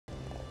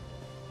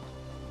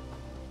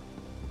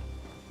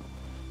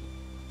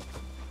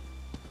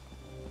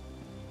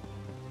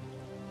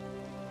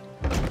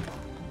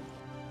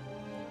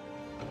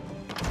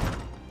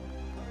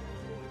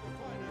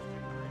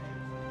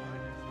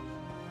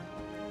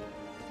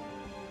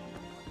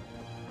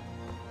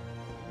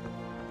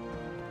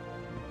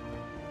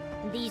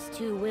These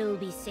two will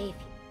be safe.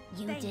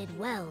 You did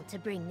well to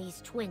bring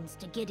these twins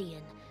to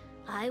Gideon.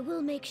 I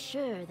will make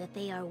sure that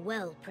they are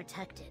well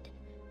protected.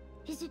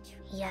 Is it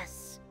true?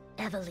 Yes,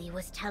 Evely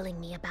was telling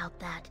me about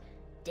that.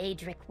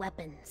 Daedric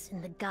weapons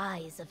in the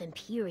guise of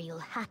Imperial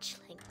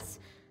hatchlings.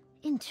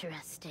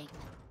 Interesting.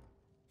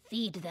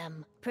 Feed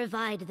them,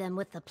 provide them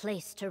with a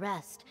place to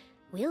rest.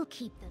 We'll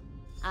keep them.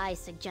 I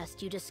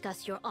suggest you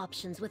discuss your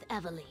options with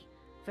Evely.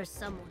 For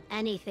someone,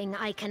 anything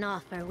I can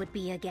offer would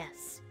be a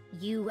guess.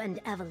 You and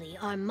Evely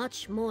are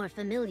much more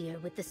familiar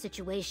with the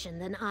situation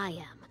than I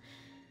am.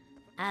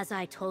 As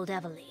I told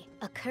Evely,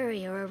 a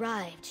courier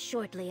arrived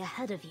shortly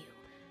ahead of you.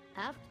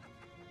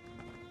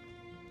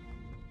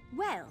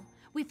 Well,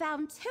 we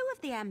found 2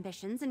 of the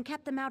ambitions and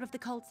kept them out of the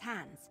cult's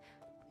hands.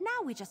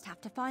 Now we just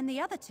have to find the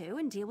other 2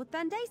 and deal with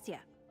Vandacia.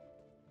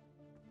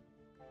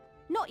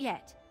 Not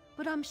yet,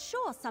 but I'm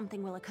sure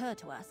something will occur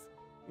to us.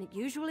 And it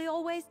usually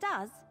always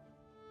does.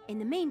 In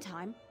the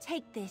meantime,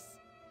 take this.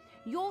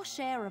 Your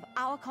share of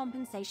our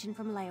compensation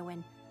from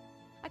Leowyn.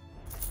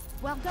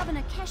 While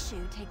Governor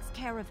Keshu takes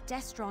care of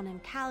Destron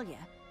and Kalia,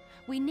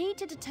 we need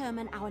to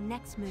determine our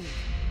next move.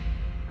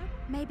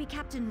 Maybe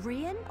Captain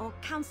Rian or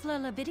Councillor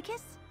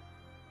Leviticus?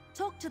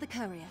 Talk to the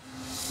courier.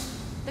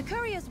 The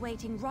courier's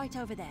waiting right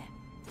over there.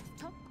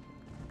 Talk.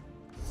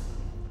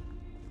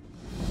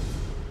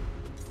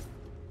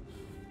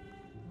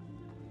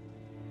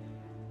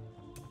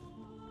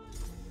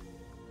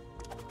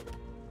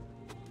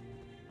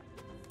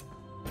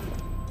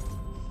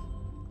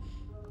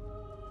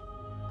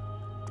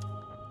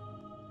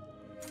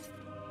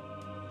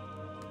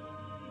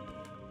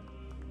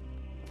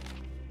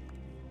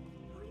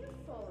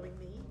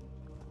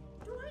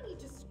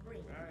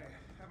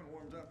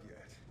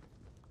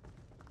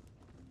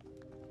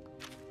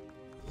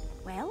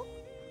 Well?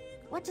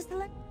 What does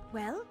the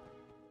Well?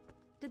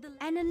 Did the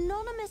An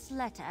anonymous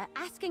letter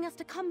asking us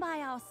to come by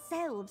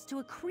ourselves to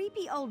a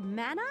creepy old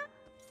manor?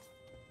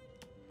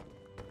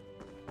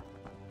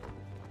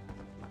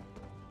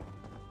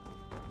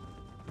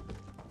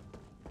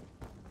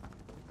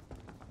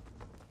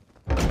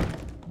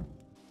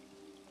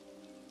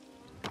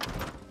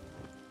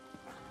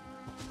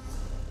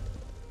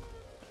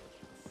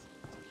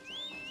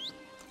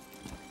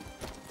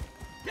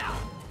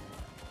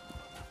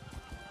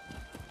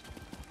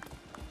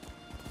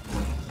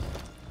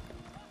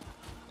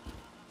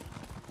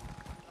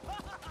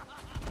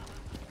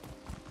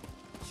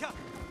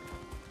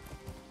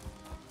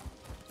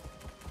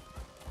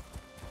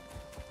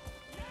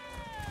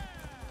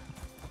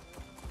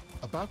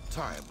 About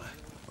time.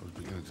 I was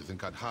beginning to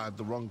think I'd hired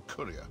the wrong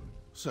courier.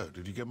 So,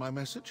 did you get my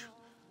message?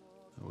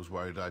 I was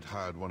worried I'd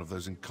hired one of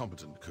those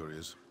incompetent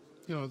couriers.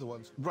 You know, the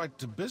ones right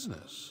to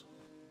business.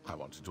 I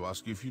wanted to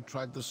ask you if you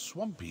tried the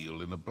swamp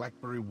eel in a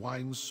blackberry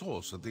wine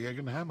sauce at the Egg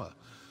and Hammer.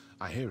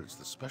 I hear it's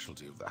the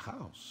specialty of the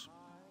house.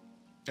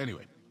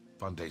 Anyway,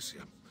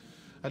 Vandacia.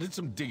 I did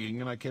some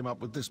digging and I came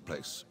up with this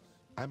place.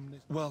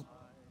 Well,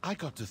 I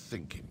got to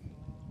thinking.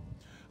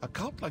 A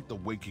cult like the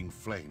Waking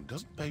Flame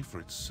doesn't pay for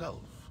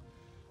itself.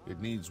 It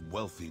needs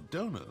wealthy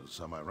donors,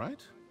 am I right?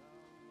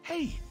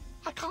 Hey,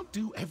 I can't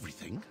do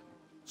everything.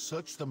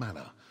 Search the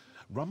manor.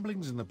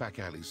 Rumblings in the back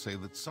alley say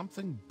that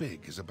something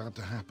big is about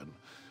to happen.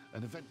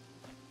 An event...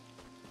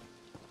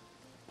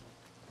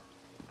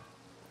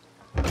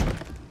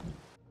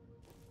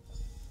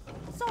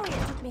 Sorry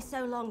it took me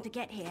so long to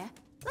get here.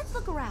 Let's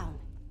look around.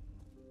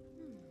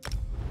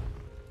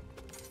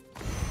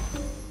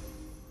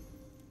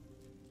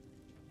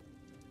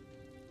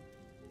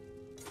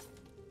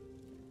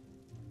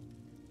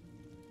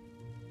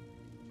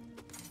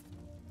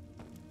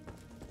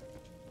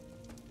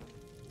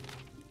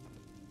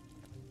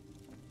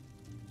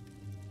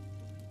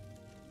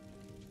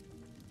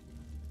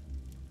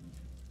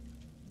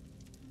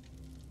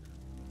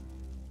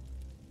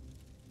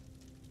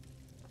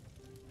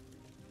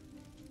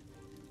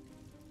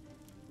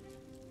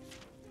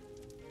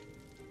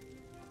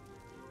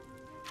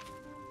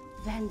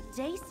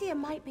 Vandacia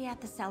might be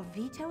at the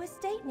Salvito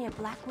estate near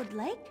Blackwood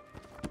Lake?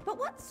 But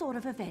what sort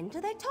of event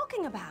are they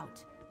talking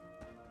about?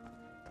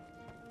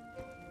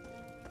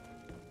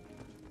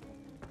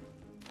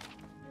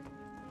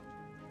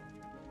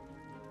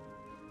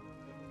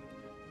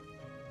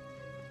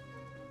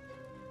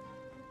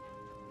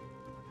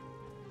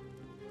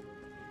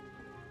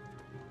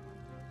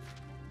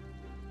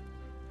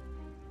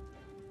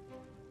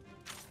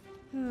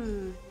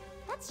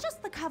 That's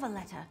just the cover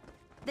letter.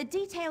 The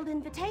detailed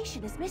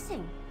invitation is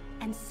missing,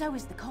 and so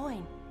is the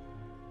coin.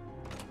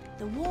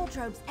 The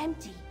wardrobe's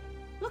empty.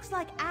 Looks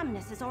like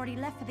Amnes has already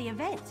left for the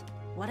event,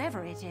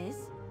 whatever it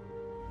is.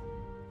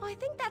 I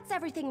think that's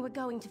everything we're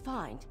going to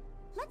find.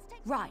 Let's take...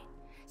 Right.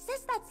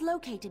 Says that's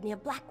located near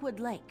Blackwood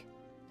Lake.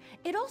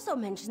 It also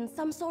mentions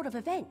some sort of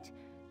event,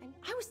 and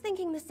I was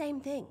thinking the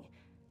same thing.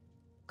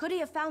 Could he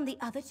have found the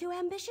other 2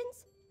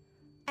 ambitions?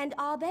 And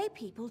are they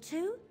people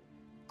too?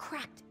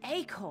 Cracked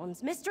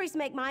acorns. Mysteries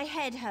make my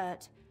head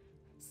hurt.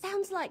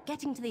 Sounds like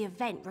getting to the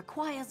event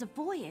requires a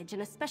voyage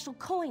and a special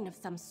coin of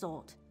some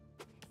sort.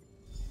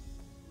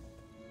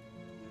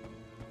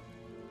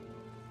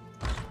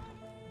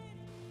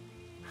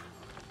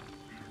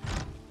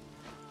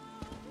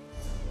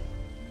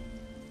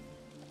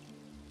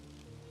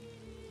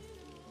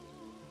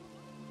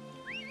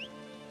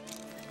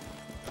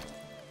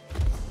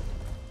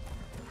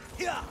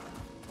 Yeah.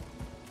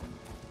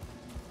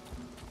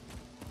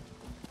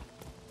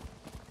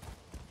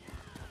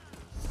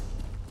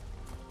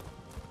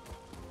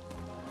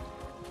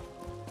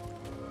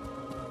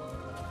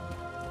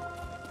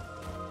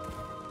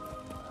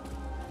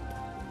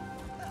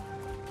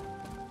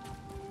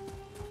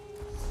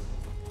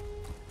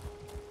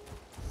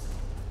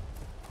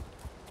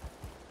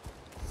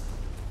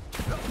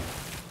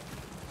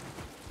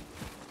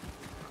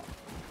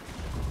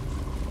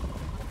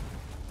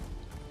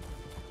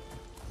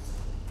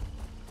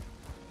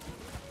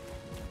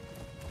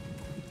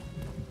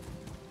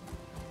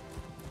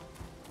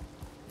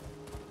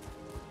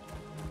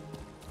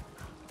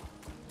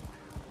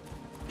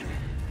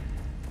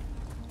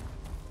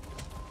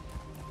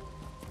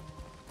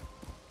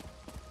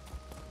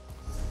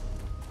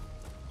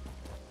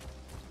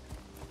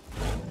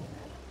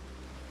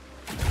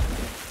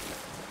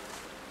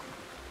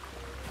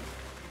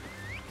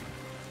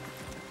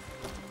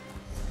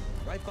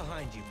 Right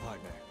behind you,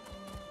 partner.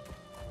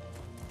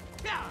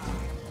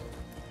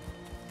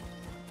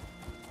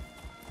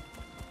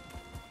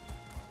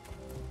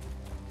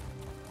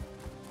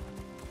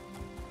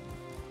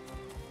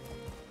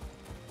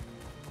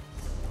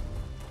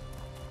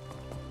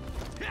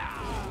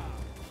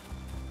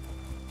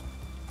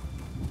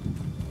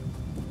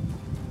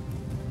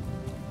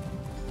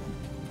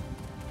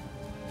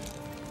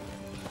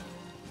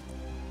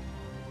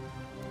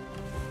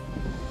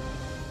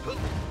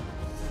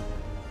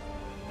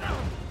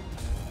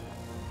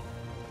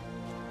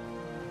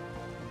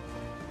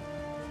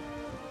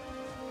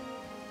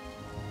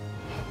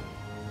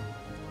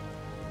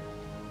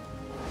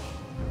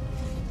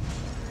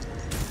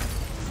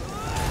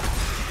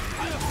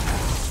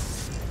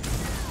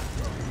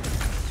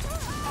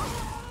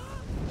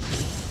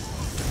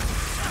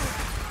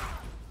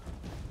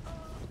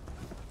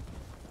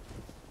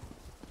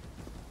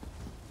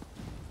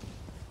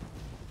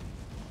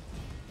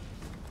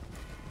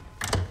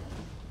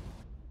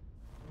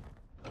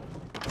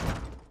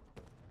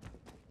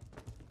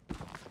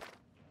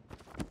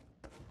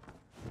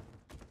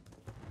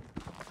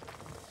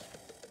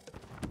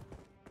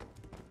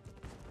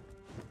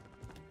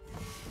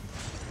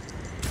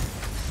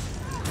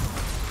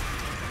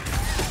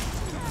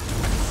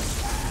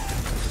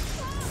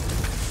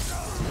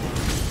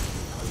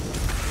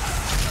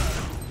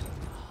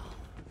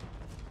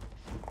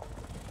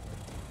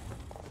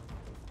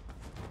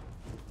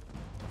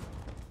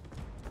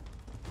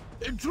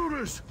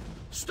 Intruders!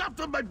 Stop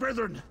them, my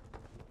brethren!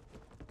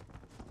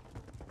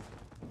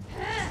 He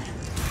went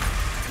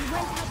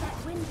out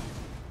that window.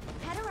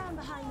 Head around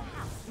behind the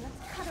house and let's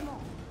cut him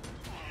off.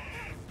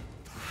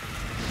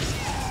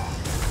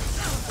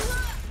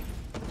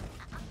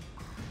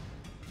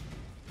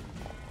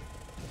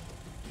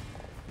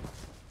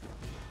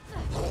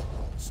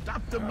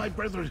 Stop them, my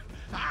brethren!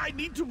 I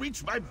need to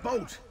reach my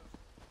boat!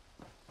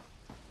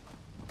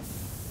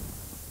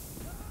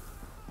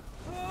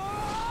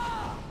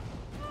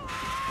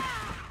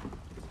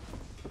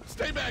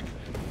 Stay back!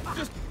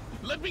 Just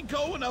let me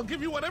go and I'll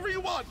give you whatever you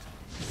want!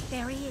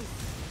 There he is.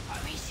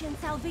 Christian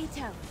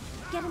Salvito.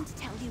 Get him to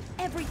tell you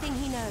everything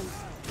he knows.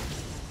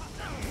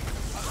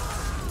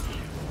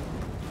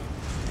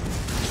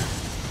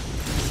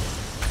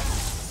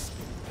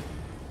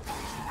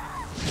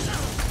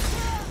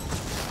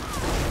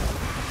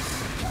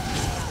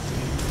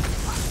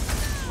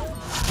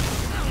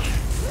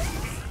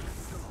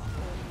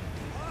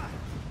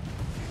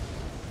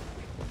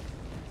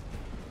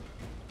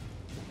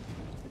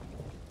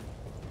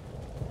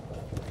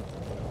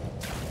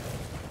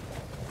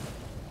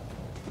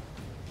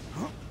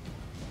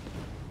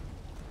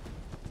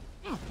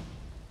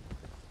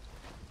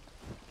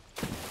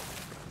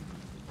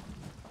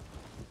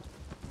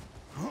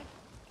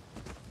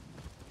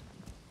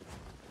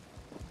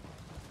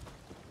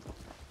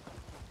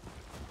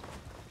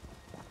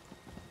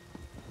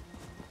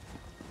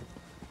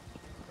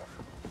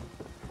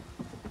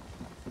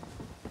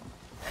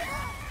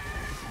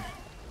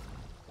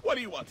 What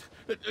do you want?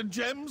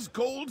 Gems,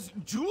 golds,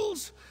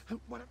 jewels?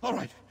 All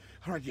right,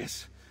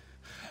 yes.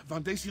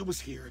 Vondacio was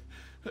here.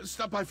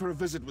 Stopped by for a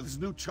visit with his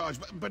new charge,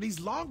 but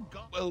he's long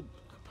gone. Well,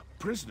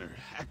 prisoner,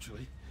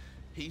 actually.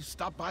 He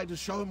stopped by to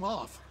show him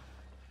off.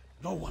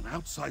 No one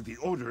outside the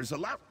Order is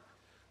allowed.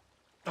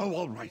 Oh,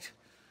 all right.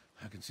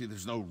 I can see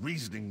there's no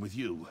reasoning with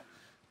you.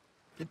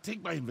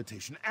 Take my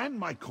invitation and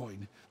my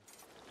coin.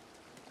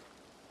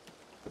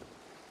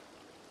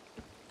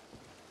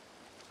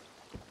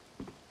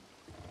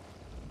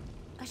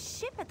 A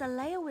ship at the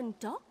Blackwood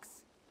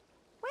docks?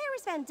 Where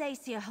is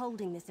Vandacia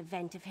holding this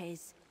event of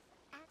his?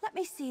 Let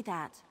me see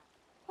that.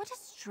 What a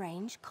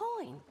strange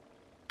coin.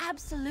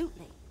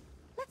 Absolutely.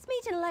 Let's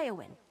meet in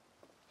Blackwood.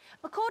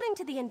 According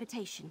to the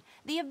invitation,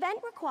 the event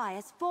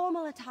requires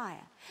formal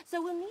attire,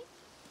 so we'll need...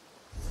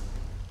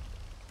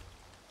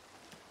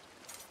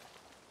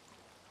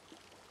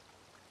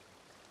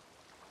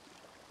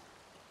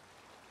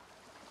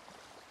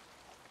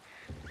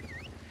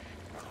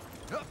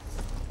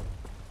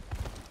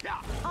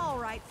 All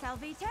right,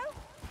 Salvito.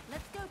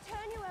 Let's go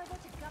turn you over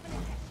to Governor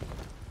Hesh.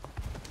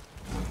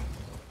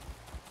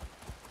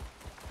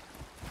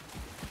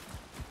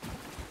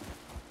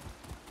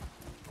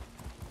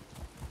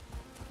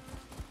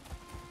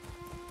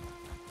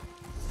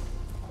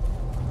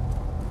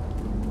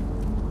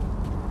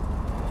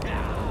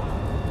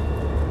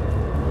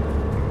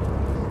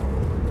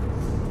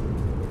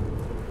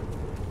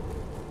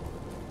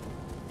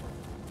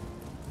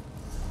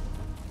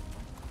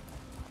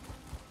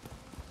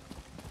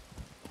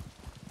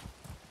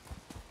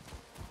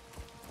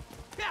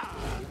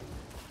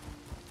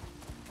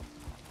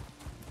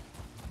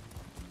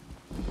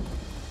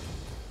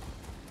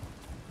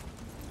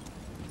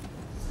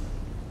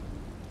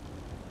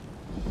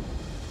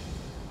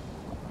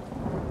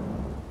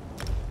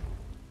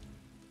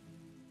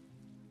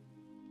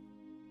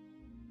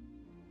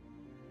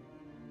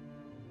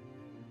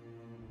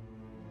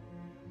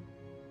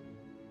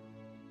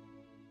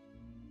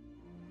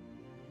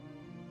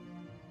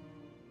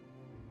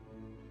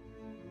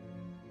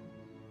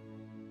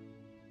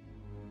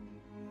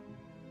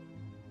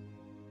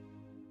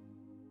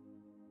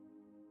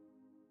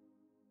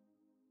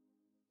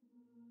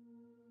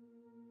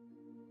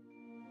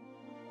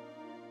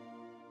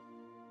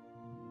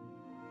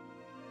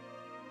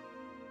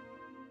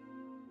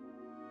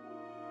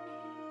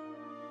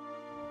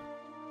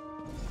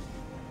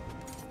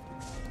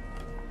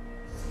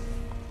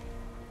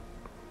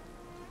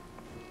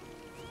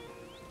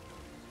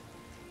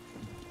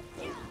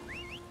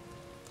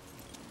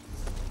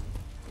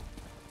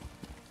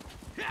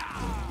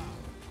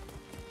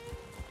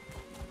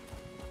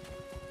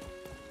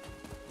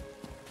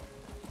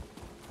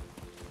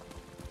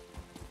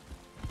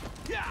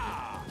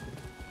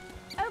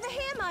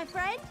 my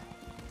friend?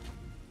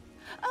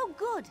 Oh,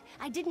 good.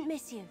 I didn't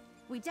miss you.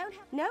 We don't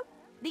have... No.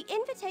 The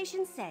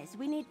invitation says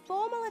we need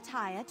formal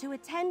attire to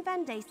attend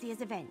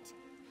Vandasia's event.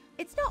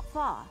 It's not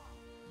far.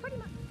 Pretty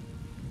much.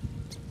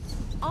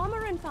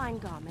 Armor and fine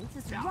garments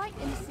is right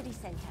in the city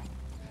center.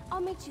 I'll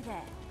meet you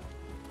there.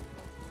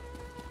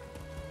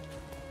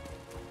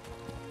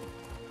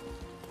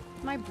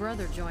 My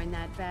brother joined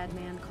that bad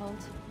man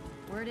cult.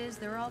 Word is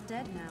they're all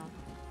dead now.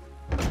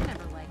 I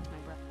never liked my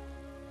brother.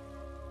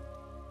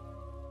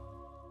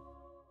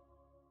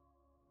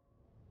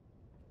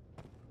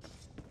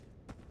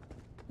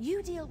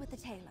 You deal with the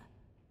tailor.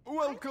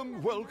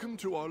 Welcome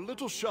to our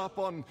little shop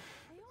on...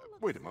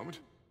 Wait a moment.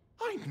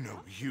 I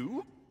know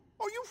you.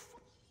 Are you...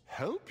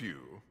 Help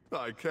you?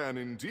 I can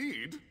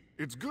indeed.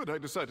 It's good I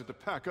decided to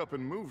pack up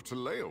and move to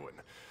Leowen.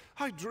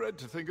 I dread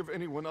to think of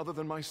anyone other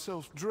than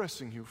myself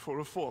dressing you for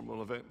a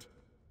formal event.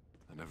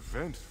 An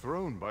event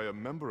thrown by a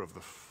member of the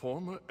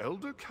former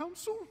Elder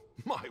Council?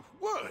 My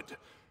word!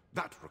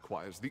 That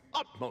requires the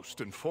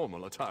utmost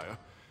informal attire.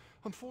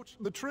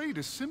 Unfortunately, the trade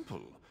is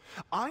simple.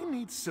 I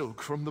need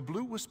silk from the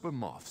Blue Whisper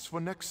moths for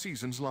next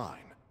season's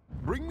line.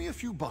 Bring me a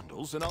few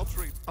bundles and I'll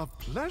trade. A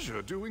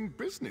pleasure doing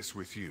business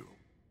with you.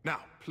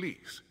 Now,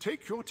 please,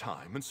 take your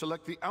time and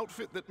select the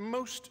outfit that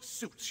most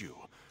suits you.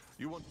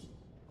 You want...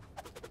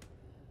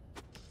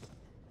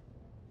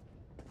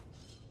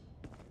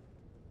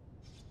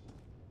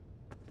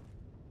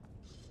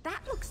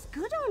 That looks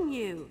good on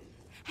you.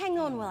 Hang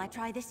on while I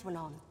try this one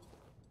on.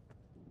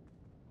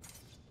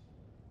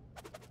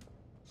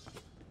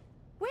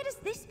 Where does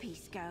this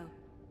piece go?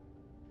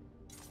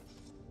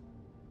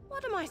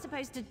 What am I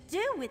supposed to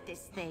do with this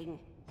thing?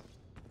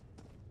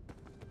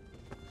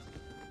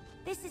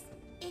 This is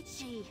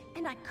itchy,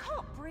 and I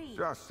can't breathe.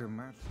 Just a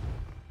minute.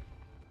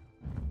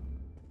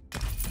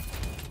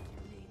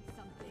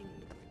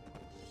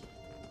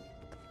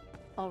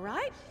 All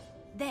right,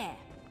 there.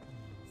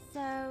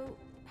 So,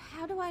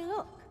 how do I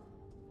look?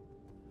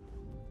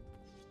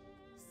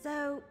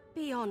 So,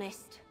 be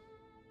honest.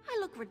 I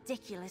look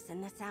ridiculous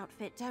in this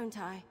outfit, don't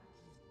I?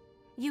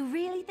 You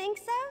really think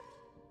so?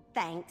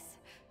 Thanks.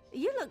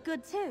 You look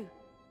good too.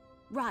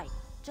 Right,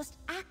 just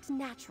act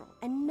natural,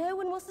 and no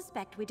one will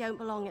suspect we don't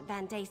belong at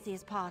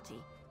Vandasia's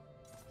party.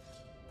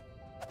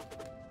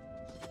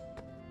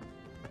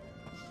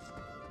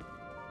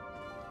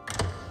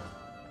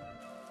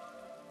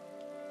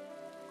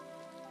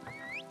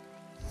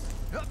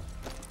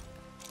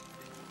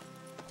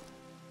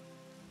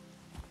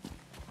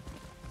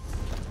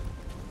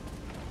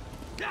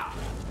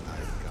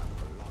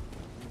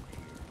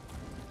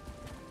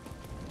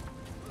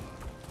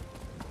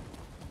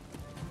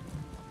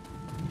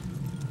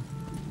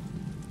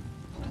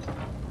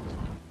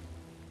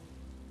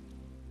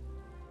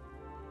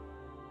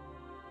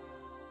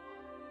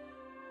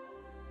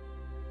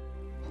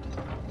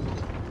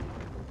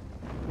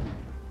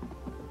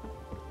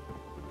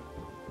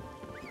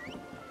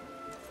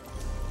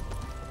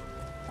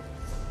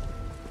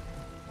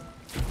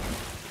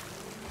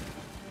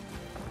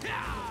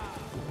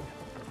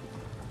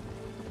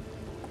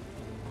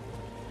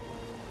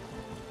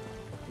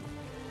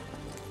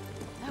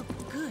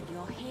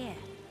 Your hair.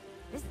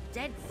 This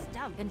dead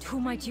stump. And who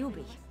might you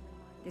be?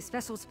 This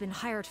vessel's been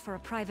hired for a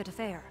private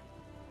affair.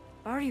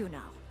 Are you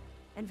now?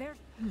 And where...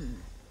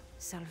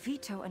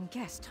 Salvito and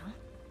guest, huh?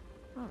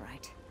 All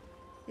right.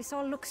 This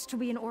all looks to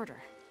be in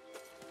order.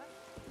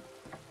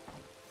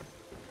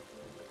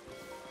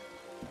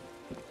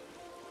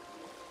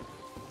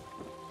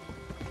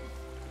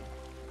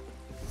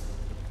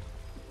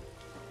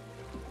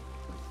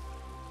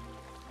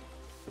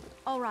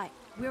 All right,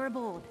 we're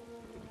aboard.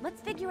 Let's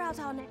figure out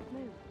our next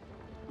move.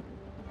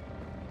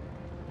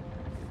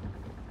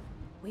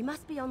 We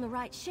must be on the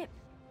right ship.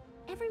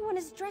 Everyone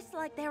is dressed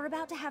like they're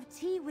about to have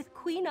tea with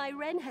Queen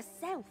Irene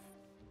herself.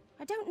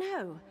 I don't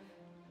know.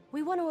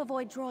 We want to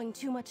avoid drawing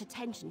too much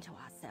attention to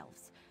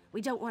ourselves.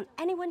 We don't want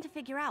anyone to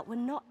figure out we're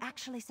not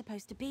actually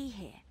supposed to be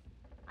here.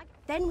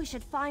 Then we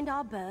should find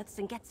our berths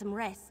and get some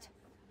rest.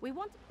 We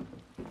want...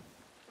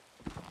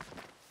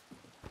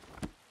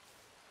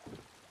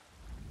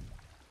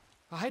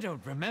 I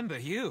don't remember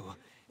you.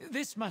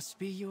 This must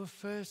be your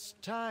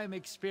first time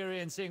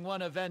experiencing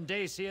one of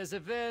Vandasia's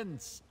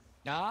events.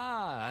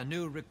 Ah, a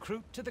new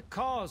recruit to the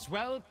cause.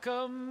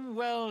 Welcome,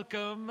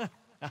 welcome.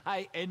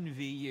 I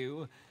envy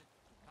you.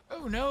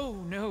 Oh,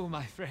 no,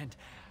 my friend.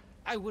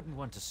 I wouldn't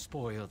want to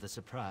spoil the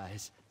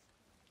surprise.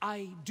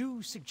 I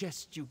do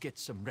suggest you get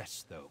some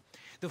rest, though.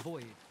 The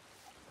voyage...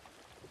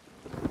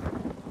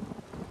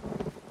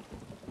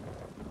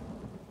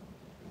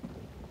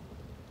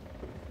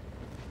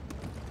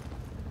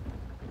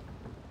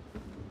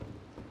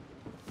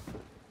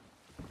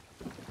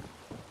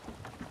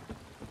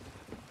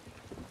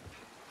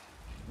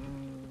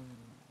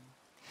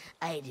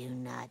 I do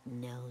not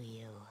know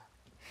you.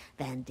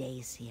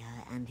 Vandasia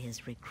and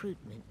his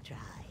recruitment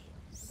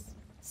drives.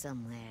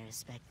 Somewhere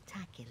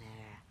spectacular.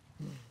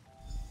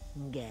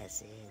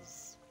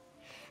 Guesses.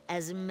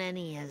 As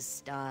many as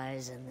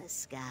stars in the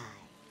sky.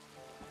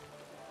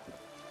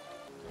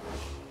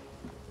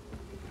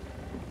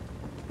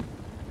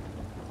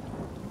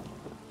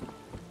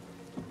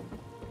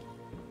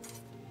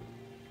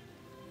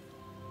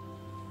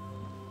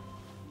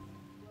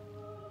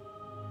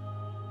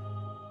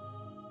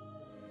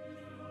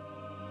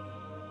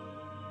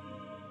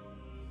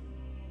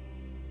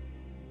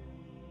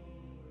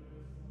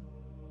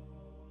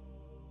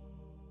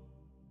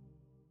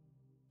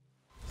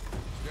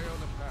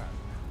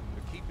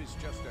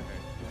 just ahead.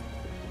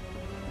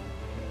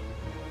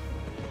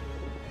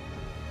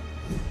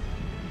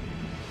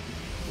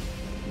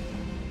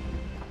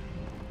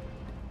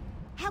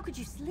 How could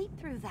you sleep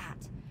through that?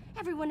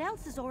 Everyone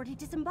else has already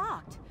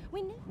disembarked.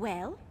 We knew.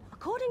 Well,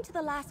 according to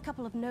the last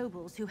couple of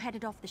nobles who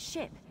headed off the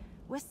ship,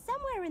 we're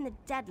somewhere in the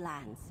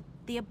Deadlands,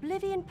 the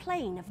Oblivion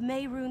Plain of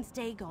Mehrunes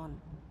Dagon.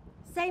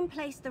 Same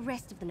place the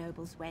rest of the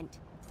nobles went.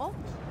 Oh,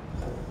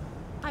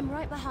 I'm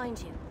right behind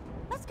you.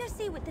 Let's go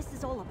see what this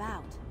is all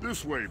about.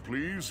 This way,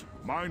 please.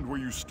 Mind where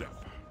you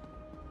step.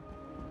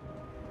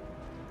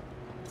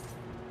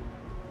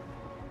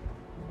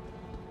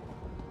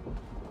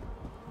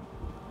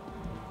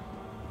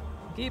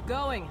 Keep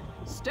going.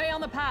 Stay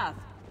on the path.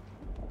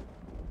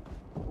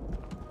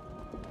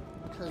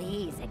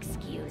 Please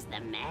excuse the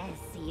mess,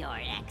 Your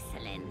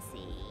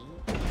Excellency.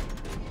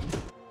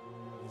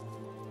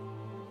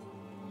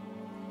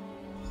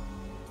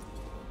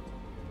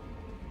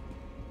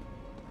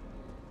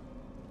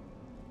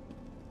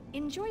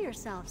 Enjoy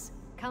yourselves.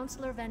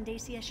 Counselor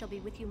Vandacia shall be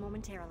with you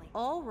momentarily.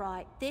 All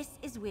right, this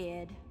is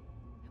weird.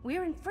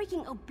 We're in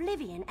freaking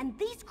Oblivion, and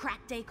these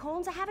cracked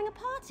acorns are having a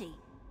party.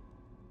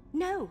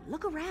 No,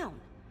 look around.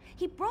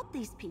 He brought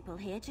these people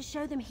here to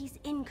show them he's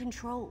in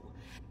control.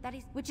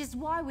 Which is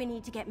why we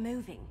need to get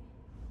moving.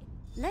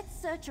 Let's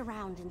search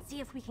around and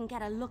see if we can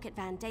get a look at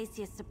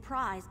Vandacia's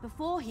surprise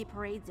before he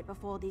parades it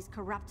before these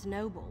corrupt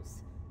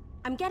nobles.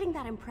 I'm getting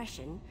that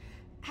impression,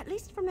 at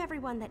least from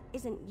everyone that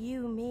isn't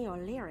you, me, or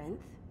Lyrinth.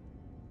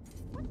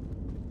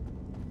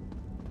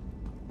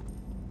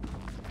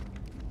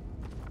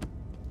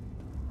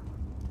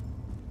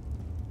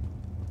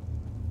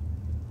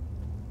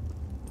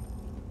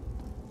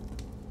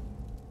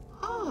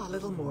 Ah,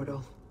 little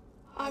mortal.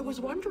 I was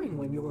wondering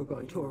when you were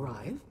going to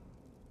arrive.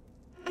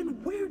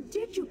 And where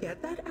did you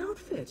get that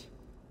outfit?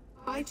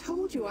 I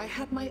told you I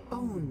had my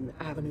own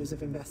avenues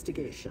of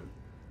investigation.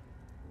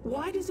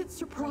 Why does it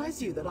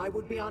surprise you that I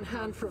would be on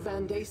hand for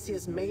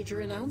Vandacia's major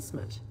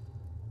announcement?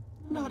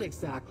 Not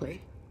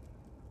exactly.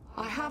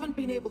 I haven't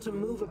been able to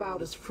move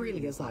about as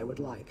freely as I would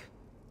like.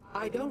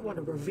 I don't want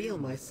to reveal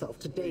myself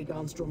to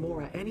Dagon's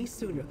Dromora any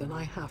sooner than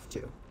I have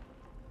to.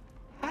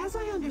 As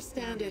I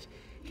understand it,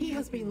 he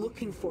has been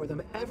looking for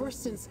them ever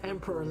since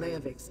Emperor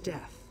Leovik's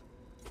death.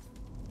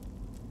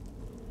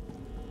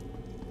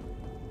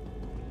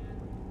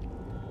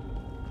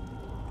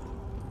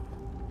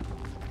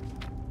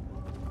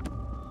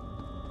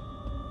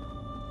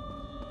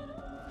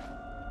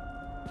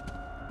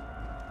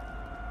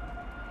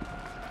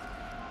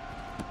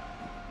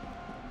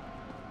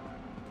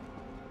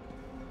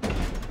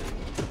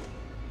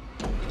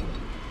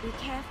 Be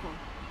careful.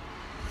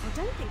 I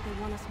don't think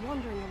they want us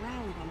wandering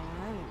around on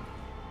our own.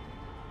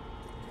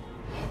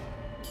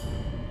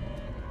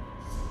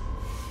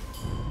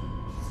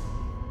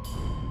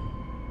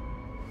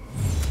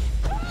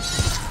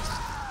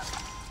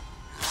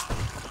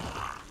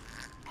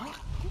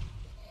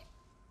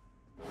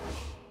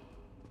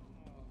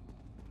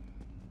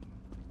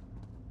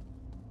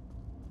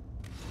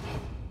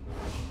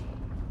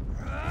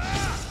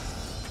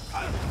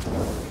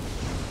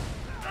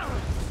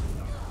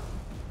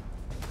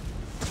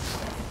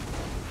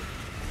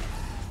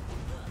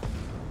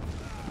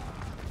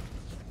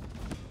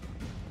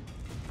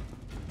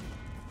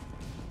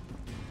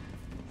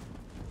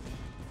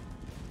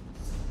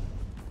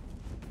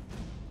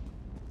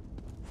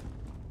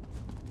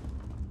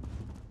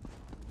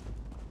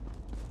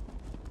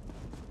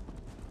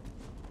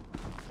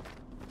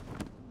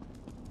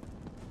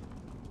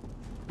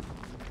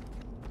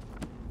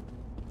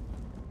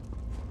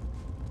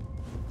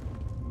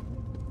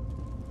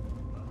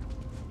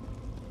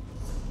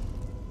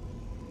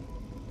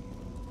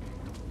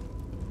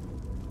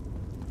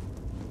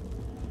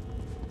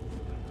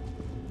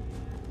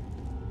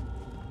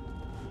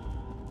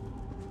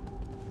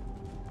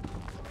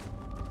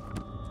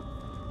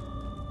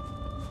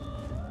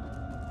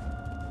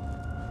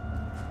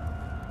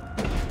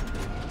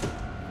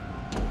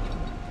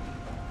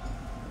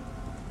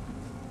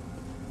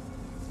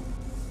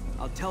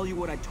 I'll tell you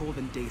what I told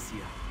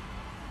Vandacia.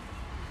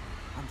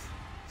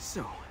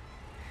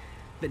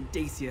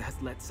 Vandacia has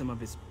let some of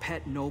his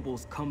pet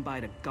nobles come by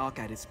to gawk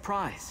at his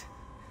prize.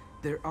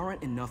 There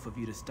aren't enough of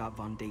you to stop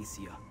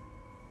Vandacia.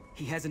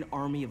 He has an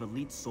army of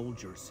elite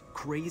soldiers,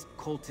 crazed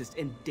cultists,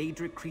 and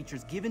Daedric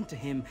creatures given to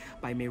him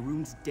by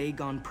Mehrunes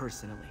Dagon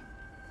personally.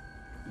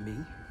 Me?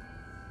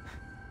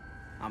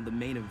 I'm the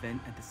main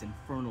event at this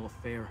infernal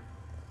affair.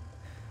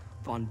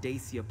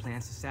 Vandacia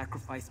plans to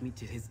sacrifice me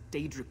to his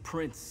Daedric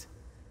prince.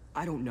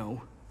 I don't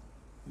know.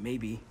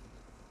 Maybe.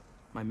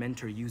 My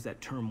mentor used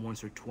that term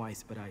once or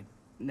twice, but I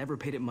never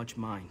paid it much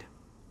mind.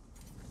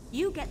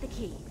 You get the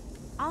key.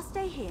 I'll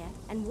stay here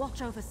and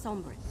watch over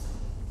Sombrit.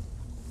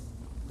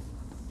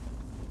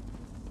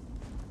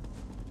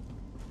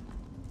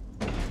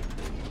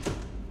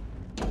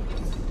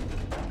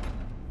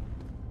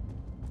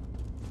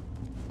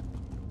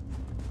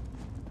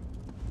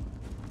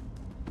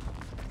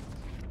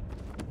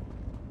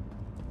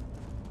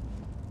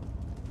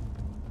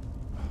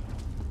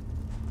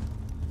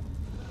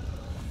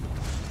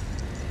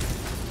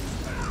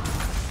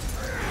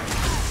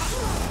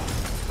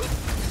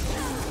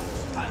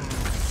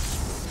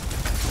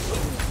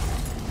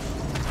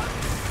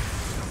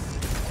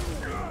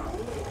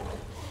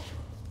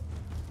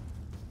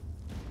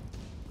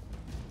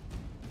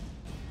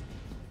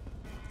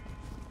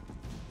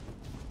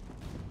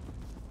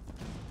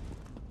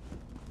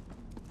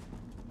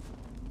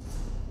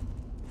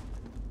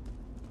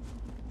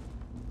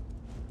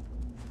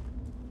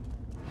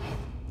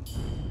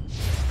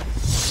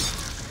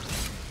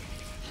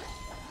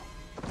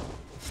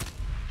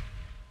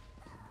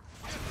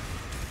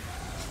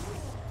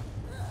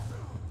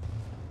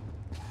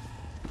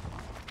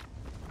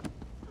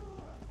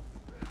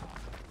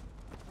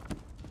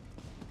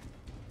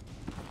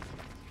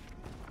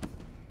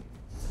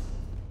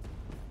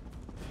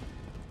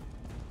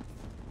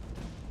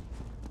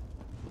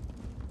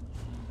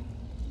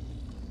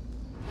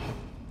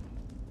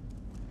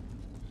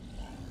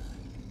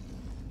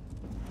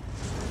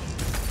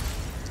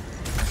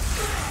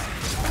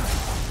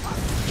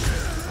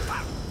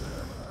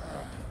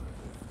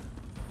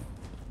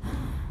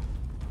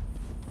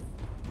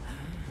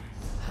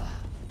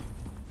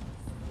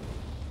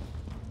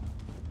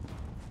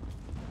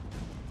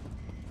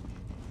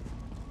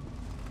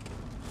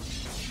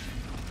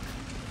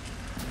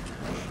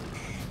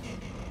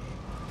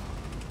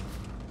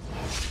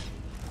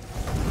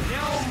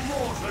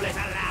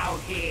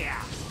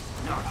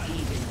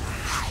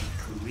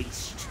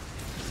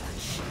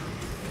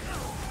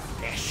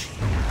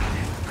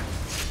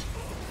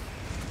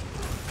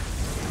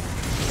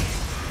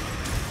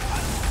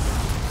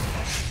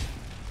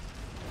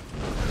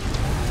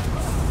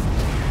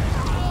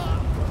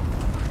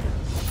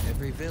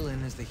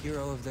 sometimes the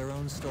hero of their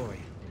own story.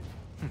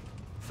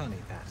 Funny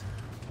that.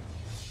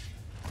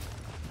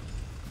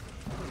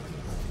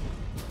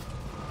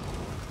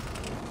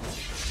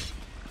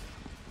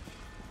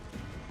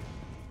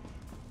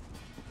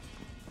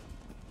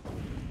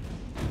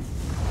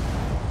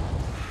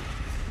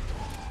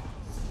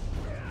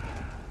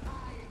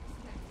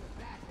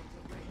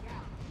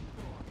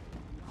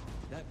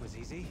 That was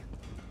easy.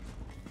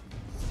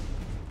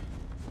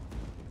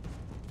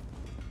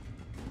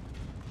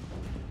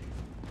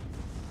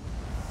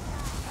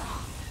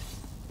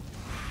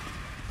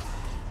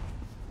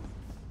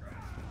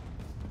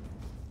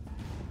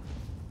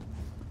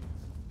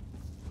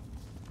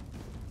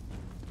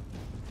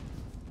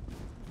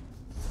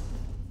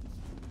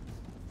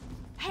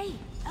 Hey,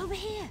 over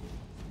here!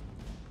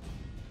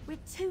 We're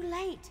too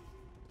late.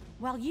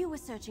 While you were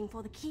searching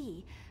for the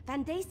key,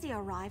 Vandacia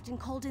arrived and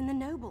called in the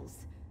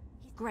nobles.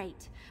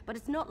 Great, but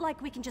it's not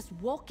like we can just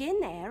walk in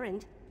there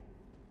and...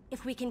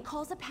 If we can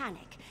cause a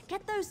panic,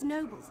 get those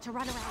nobles to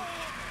run around...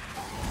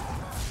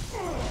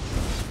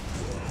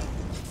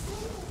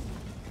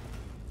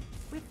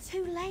 We're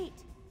too late.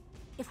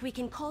 If we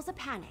can cause a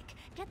panic,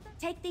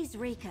 take these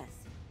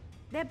Reekers.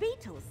 They're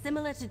beetles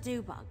similar to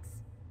dewbugs.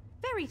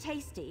 Very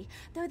tasty,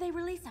 though they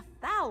release a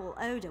foul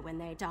odor when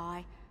they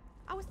die.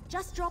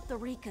 Just drop the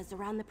Reekers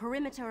around the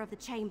perimeter of the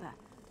chamber.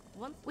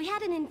 We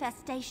had an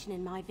infestation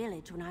in my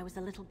village when I was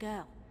a little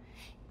girl.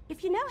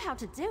 If you know how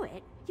to do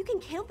it, you can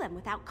kill them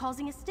without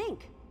causing a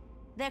stink.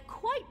 They're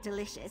quite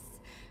delicious.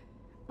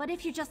 But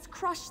if you just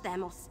crush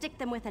them or stick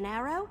them with an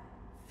arrow,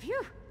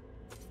 phew,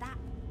 that...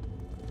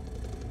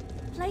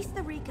 Place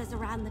the Reekers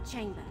around the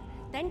chamber,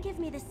 then give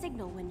me the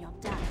signal when you're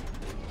done.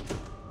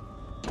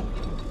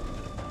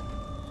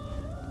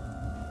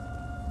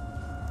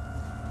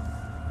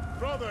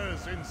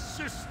 Brothers and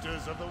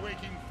sisters of the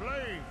waking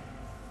flame,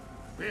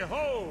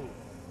 behold,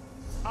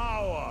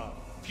 our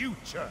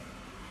future.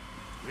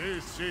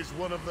 This is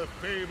one of the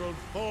fabled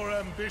 4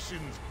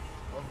 ambitions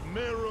of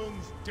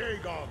Merun's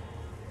Dagon,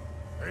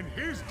 and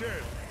his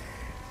death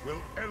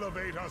will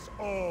elevate us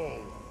all.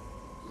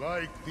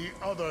 Like the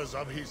others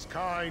of his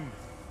kind,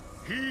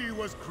 he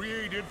was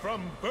created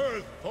from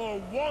birth for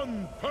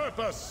one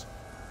purpose,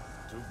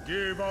 to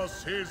give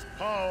us his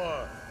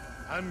power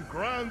and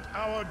grant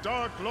our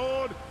Dark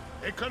Lord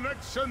a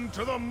connection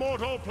to the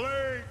mortal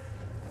plane.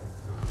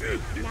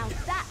 Now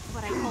that's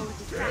what I call a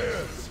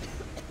distraction.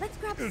 Let's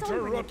grab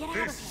someone and get out of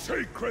here. Interrupt this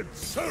sacred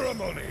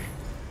ceremony!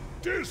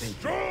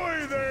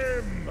 Destroy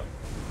them!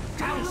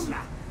 Damn!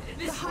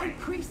 The High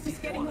Priest is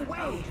getting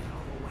away!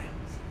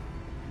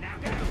 Now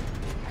go!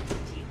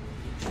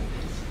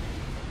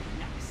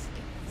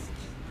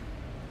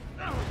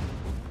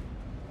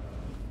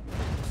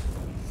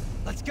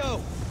 Let's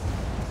go!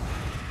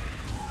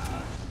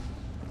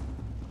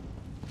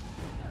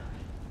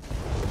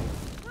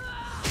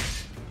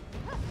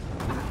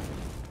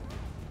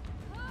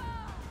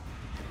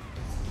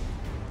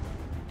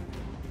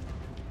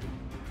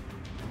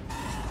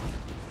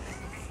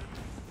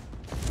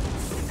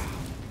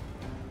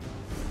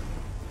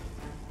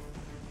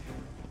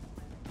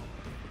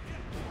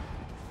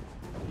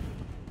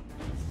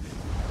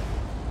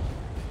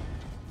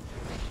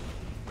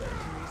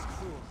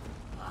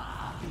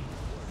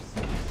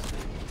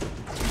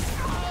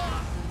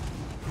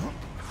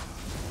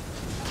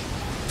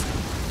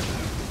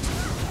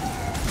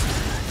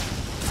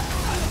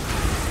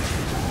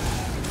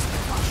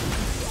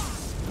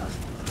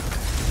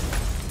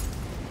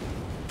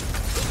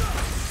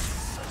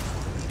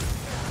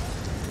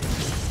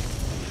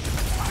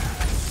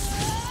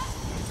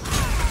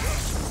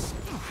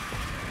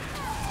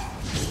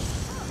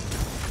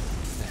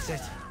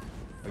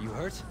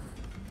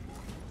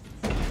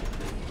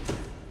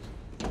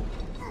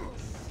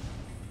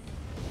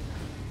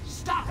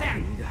 Stop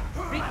him!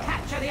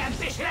 Recapture the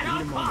ambition at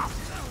all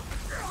costs!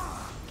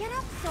 Get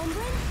up,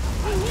 Sombrin!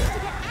 We need to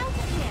get out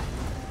of here!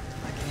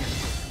 I can't.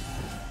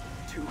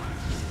 Too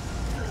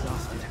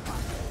exhausted.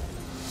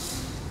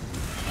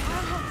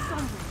 I'll help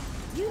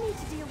Sombrin. You need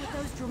to deal with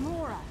those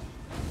Dremora.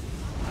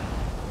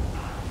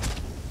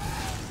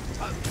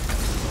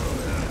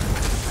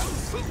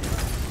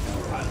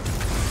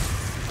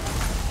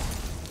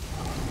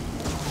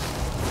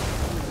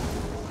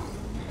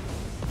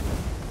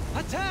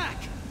 Attack!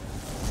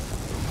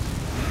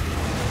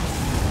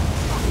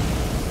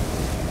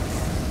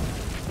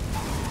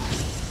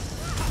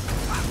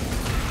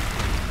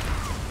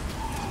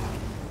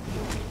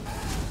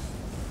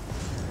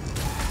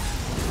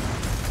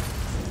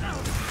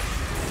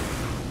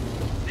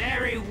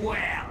 Very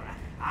well.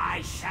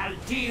 I shall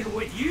deal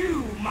with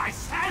you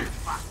myself.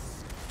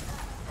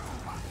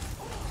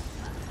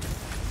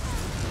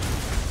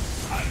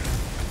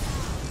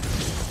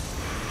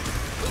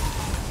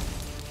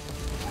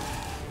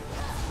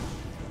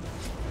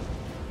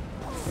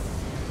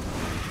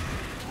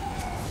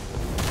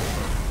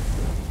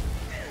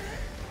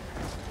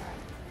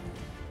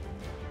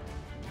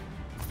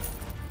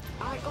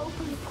 I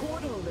opened a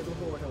portal, little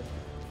mortal.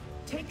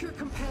 Take your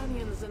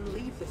companions and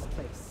leave this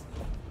place.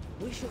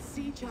 We shall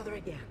see each other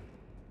again.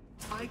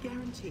 I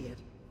guarantee it.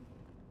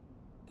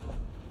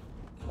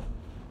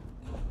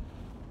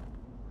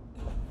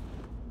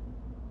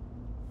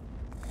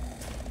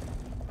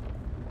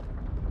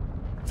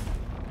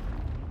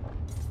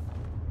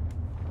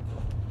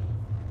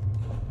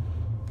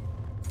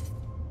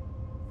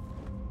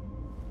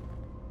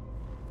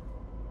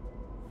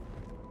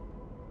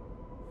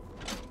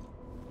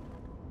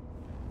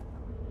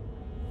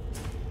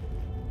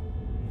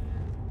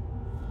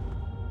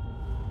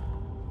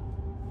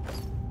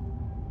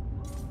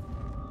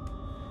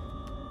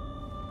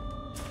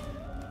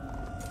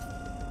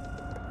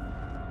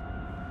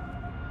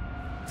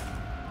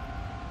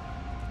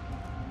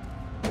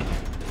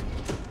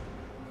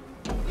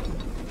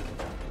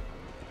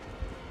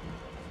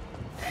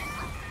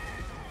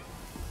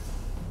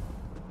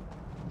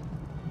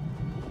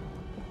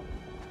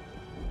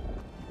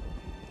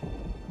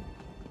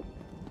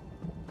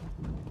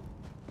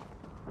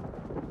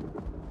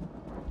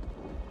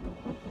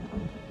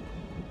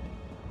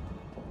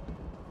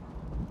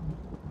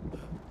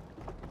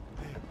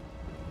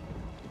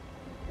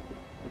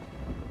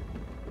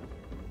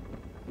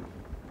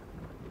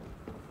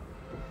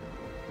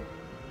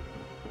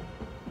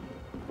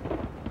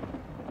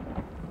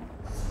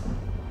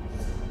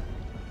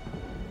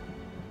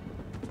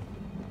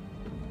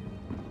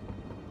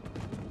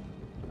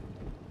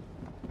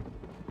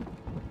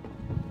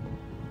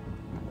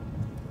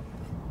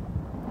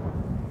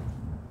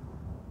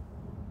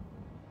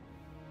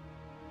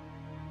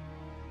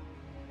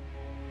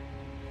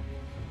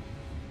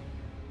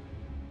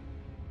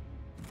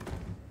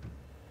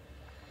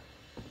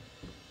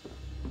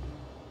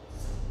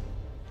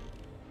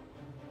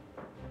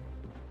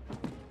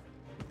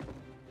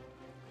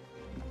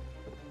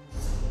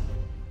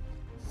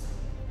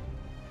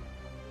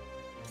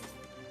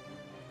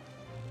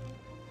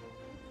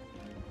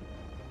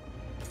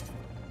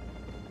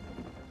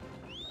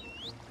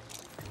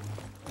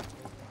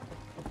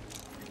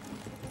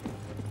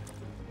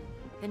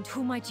 And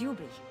who might you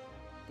be?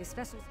 This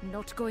vessel's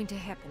not going to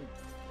happen.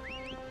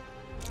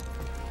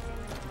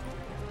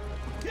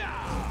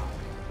 Yeah!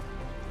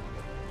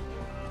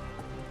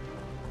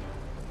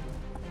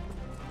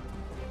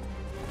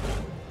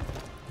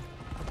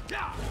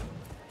 Yeah!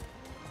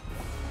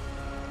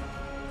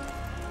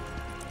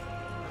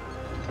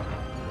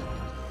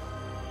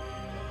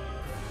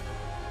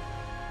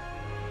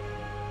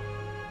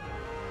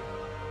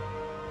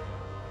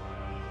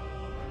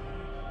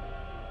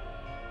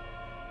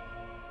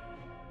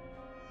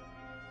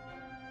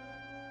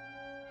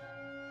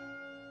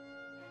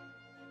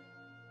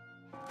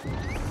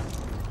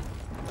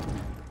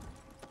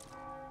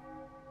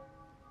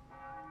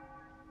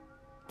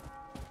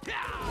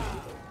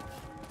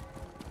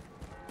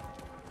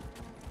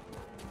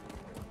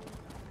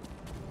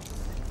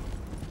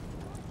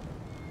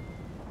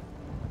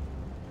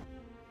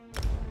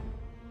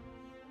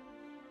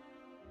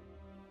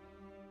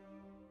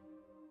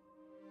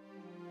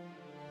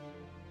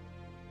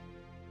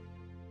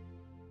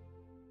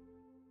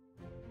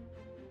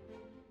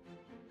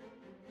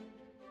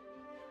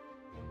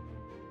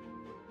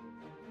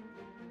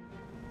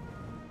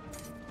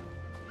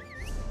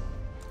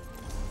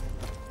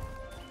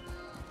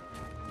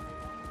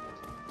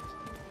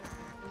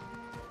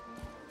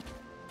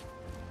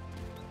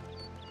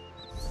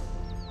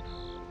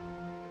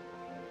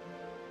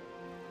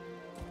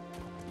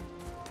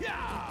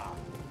 Yeah!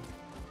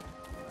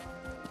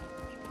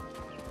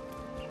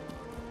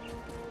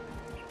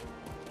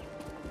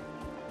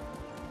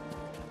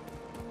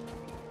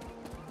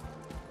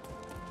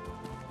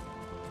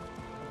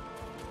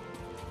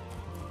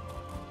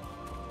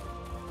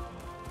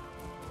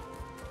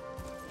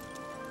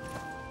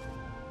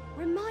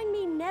 Remind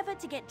me never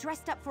to get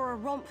dressed up for a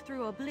romp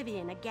through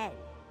Oblivion again.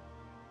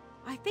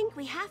 I think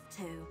we have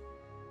to.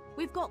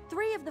 We've got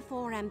 3 of the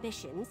 4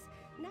 ambitions.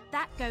 Now,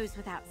 that goes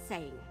without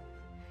saying.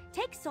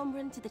 Take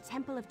Sombrin to the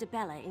Temple of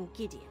Dibella in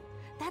Gideon.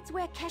 That's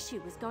where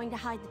Keshu was going to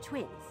hide the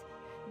twins.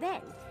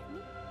 Then...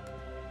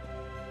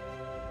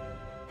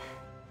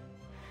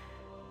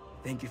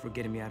 Thank you for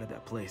getting me out of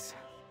that place.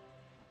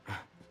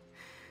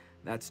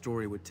 That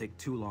story would take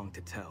too long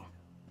to tell.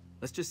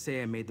 Let's just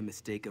say I made the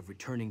mistake of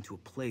returning to a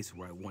place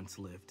where I once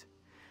lived.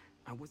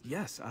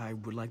 Yes, I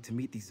would like to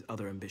meet these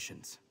other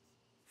ambitions.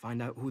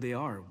 Find out who they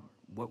are,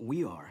 what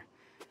we are.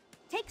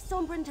 Take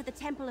Sombrin to the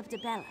Temple of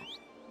Dibella.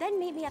 Then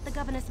meet me at the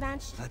Governor's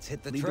Mansion. Let's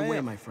hit the trail. Lead the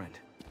way, my friend.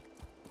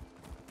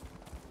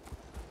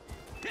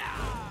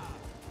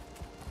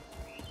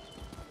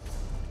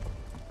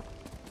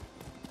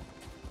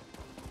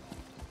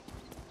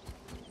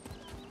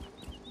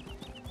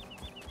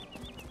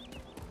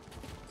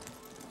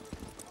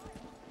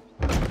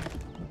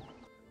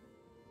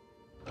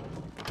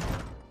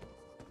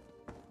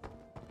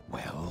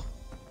 Well?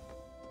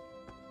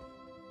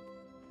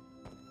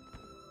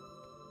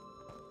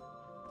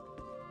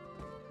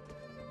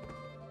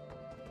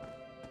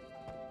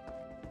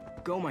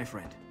 Go, my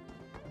friend.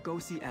 Go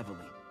see Evely.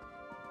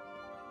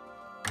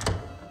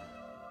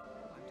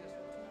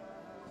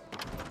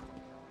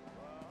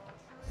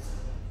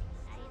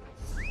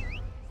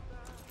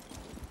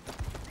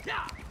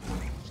 Yeah!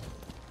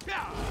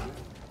 Yeah!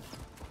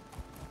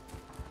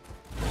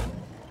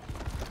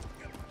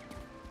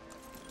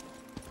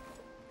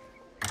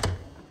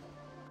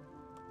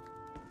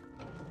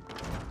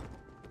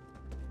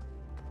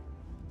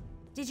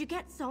 Did you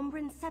get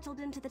Sombrin settled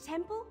into the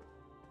temple?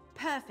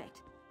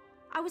 Perfect.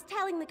 I was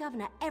telling the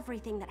governor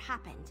everything that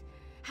happened.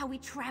 How we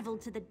traveled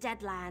to the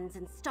Deadlands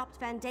and stopped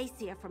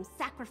Vandacia from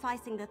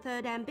sacrificing the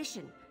 3rd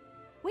ambition.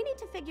 We need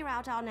to figure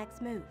out our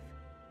next move.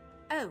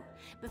 Oh,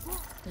 before...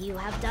 You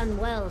have done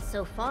well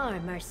so far,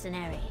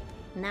 mercenary.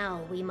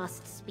 Now we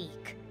must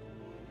speak.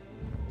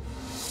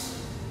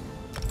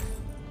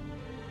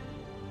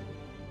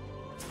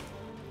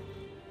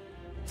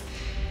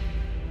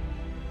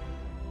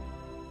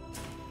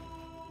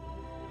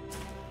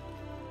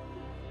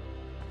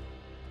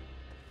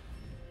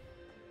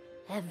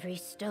 Every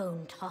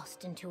stone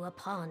tossed into a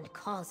pond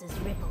causes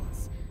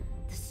ripples.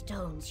 The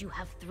stones you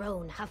have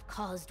thrown have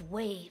caused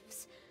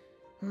waves.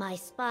 My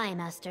spy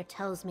master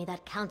tells me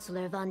that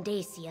Councillor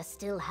Vandacia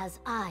still has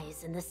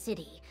eyes in the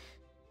city.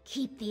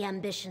 Keep the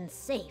ambitions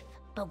safe,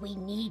 but we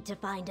need to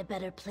find a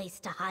better place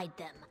to hide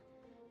them.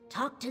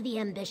 Talk to the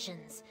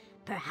ambitions.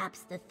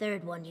 Perhaps the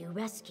 3rd one you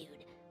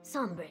rescued,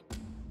 Sombrin.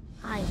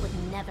 I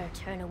would never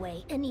turn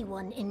away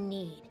anyone in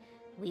need.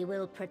 We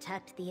will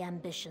protect the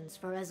ambitions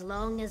for as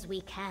long as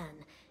we can.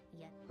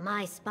 Yet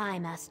my spy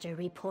master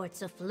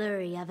reports a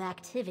flurry of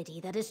activity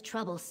that is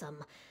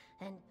troublesome,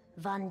 and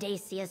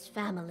Vandacia's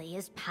family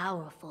is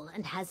powerful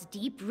and has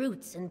deep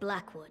roots in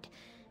Blackwood.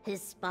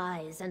 His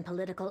spies and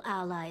political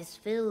allies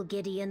fill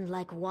Gideon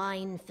like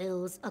wine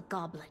fills a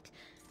goblet.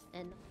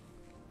 And...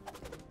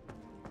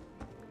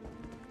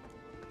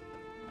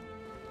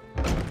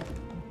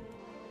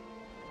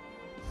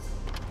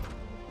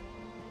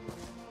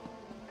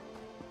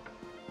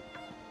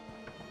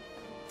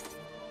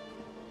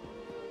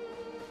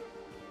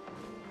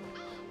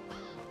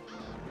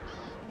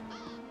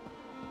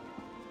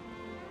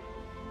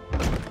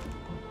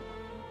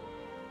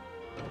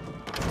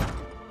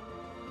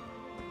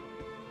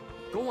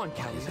 on,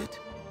 Calia.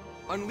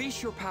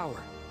 Unleash your power.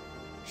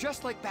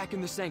 Just like back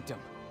in the Sanctum.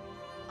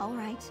 All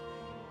right,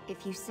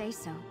 if you say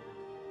so.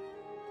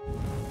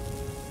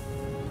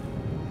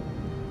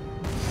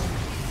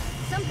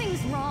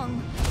 Something's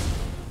wrong.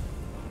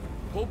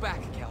 Pull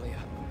back, Calia.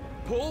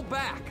 Pull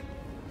back!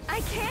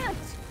 I can't!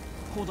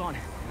 Hold on.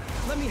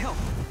 Let me help.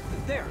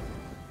 There.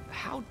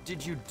 How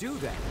did you do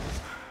that?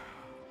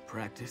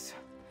 Practice.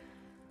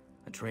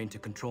 I trained to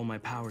control my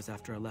powers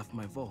after I left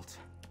my vault.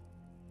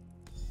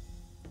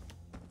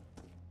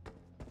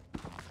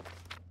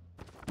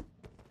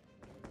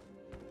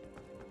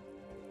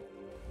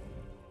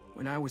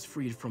 When I was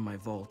freed from my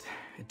vault,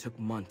 it took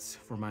months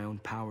for my own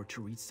power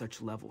to reach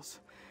such levels,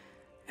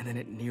 and then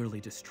it nearly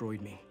destroyed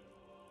me.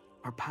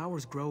 Our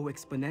powers grow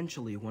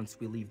exponentially once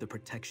we leave the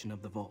protection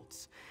of the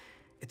vaults.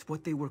 It's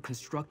what they were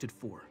constructed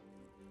for.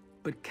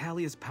 But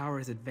Calia's power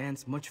has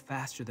advanced much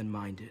faster than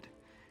mine did.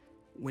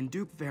 When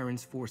Duke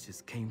Varen's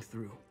forces came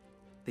through,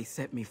 they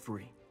set me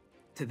free.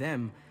 To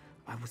them,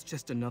 I was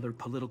just another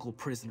political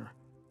prisoner.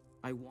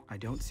 I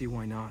don't see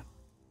why not.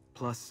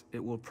 Plus,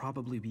 it will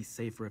probably be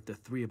safer if the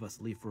three of us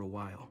leave for a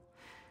while.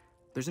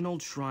 There's an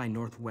old shrine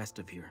northwest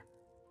of here.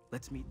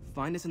 Let's meet.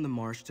 Find us in the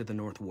marsh to the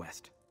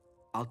northwest.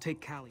 I'll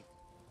take Callie.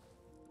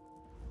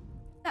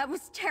 That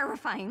was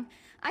terrifying.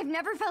 I've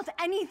never felt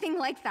anything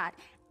like that.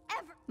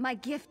 Ever. My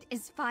gift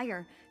is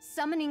fire.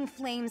 Summoning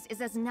flames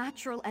is as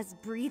natural as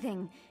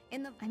breathing.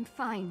 I'm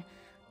fine.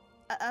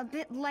 A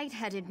bit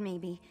lightheaded,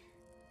 maybe.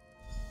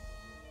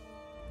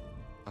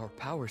 Our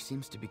power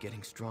seems to be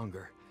getting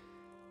stronger.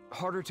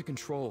 Harder to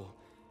control.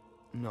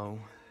 No,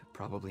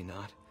 probably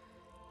not.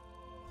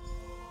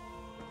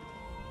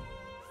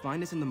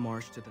 Find us in the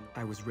marsh to the...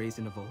 I was raised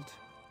in a vault,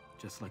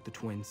 just like the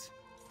twins.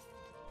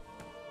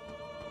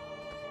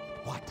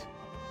 What?